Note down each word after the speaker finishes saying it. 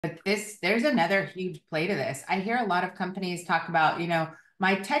But there's another huge play to this. I hear a lot of companies talk about,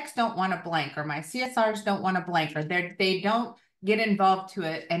 my techs don't want a blank, or my CSRs don't want a blank, or they don't get involved to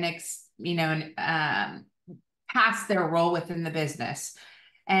it and pass their role within the business.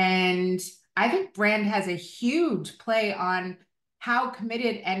 And I think brand has a huge play on how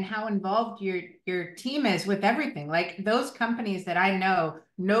committed and how involved your team is with everything. Like those companies that I know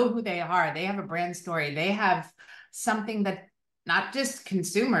who they are. They have a brand story. They have something that not just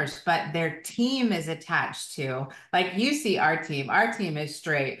consumers, but their team is attached to. Like you see our team. Our team is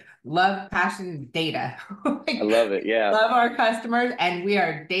straight love, passion, data. I Like love it. Yeah. love our customers, and we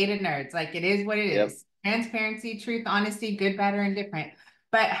are data nerds. Like it is what it Yep. is. Transparency, truth, honesty, good, bad, or indifferent.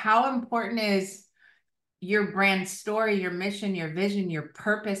 But how important is your brand story, your mission, your vision, your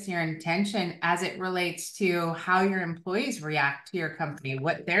purpose, your intention as it relates to how your employees react to your company,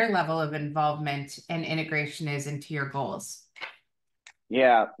 what their level of involvement and integration is into your goals?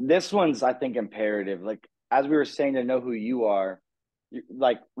 Yeah. This one's, I think, imperative. Like, as we were saying, to know who you are,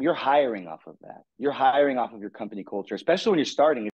 like, you're hiring off of that. You're hiring off of your company culture, especially when you're starting.